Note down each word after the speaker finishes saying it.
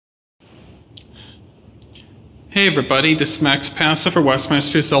Hey everybody, this is Max Passa for West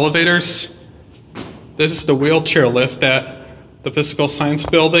Massachusetts Elevators. This is the wheelchair lift at the Physical Science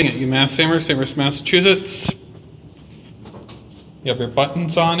Building at UMASS Amherst, Amherst, Massachusetts. You have your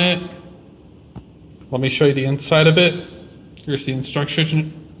buttons on it. Let me show you the inside of it. Here's the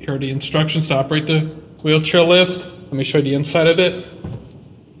instructions. Here are the instructions to operate the wheelchair lift. Let me show you the inside of it.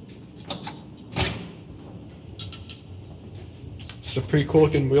 It's a pretty cool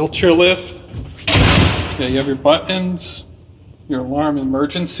looking wheelchair lift. Yeah, you have your buttons, your alarm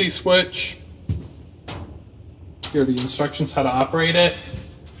emergency switch. Here are the instructions how to operate it.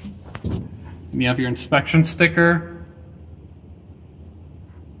 And you have your inspection sticker.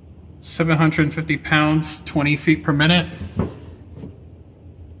 750 pounds, 20 feet per minute.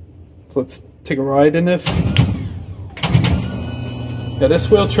 So let's take a ride in this. Yeah,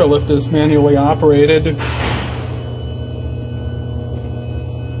 this wheelchair lift is manually operated.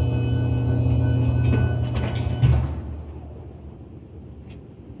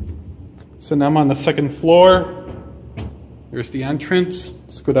 So now I'm on the second floor. Here's the entrance.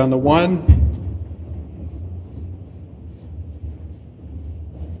 Let's go down to 1.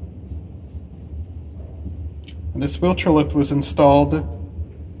 And this wheelchair lift was installed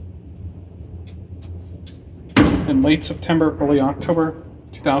in late September, early October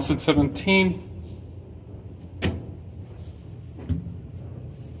 2017.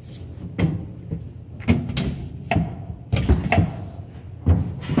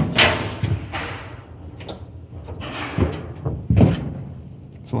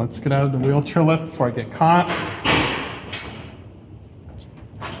 So let's get out of the wheelchair lift before I get caught.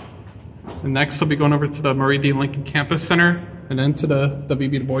 And next I'll be going over to the Murray D. Lincoln Campus Center and then to the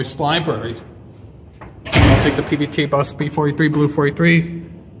W.B. Du Bois Library. I'll take the PBT bus B43, Blue 43,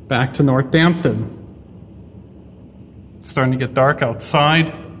 back to Northampton. It's starting to get dark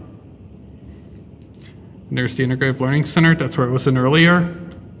outside. And there's the Integrative Learning Center. That's where I was in earlier,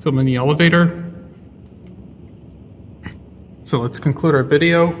 filming the elevator. So let's conclude our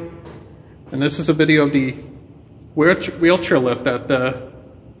video. And this is a video of the wheelchair lift at the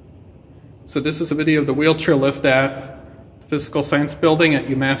Physical Science Building at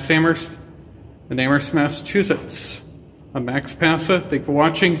UMass Amherst in Amherst, Massachusetts. I'm Max Passa. Thank you for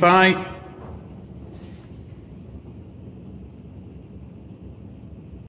watching. Bye.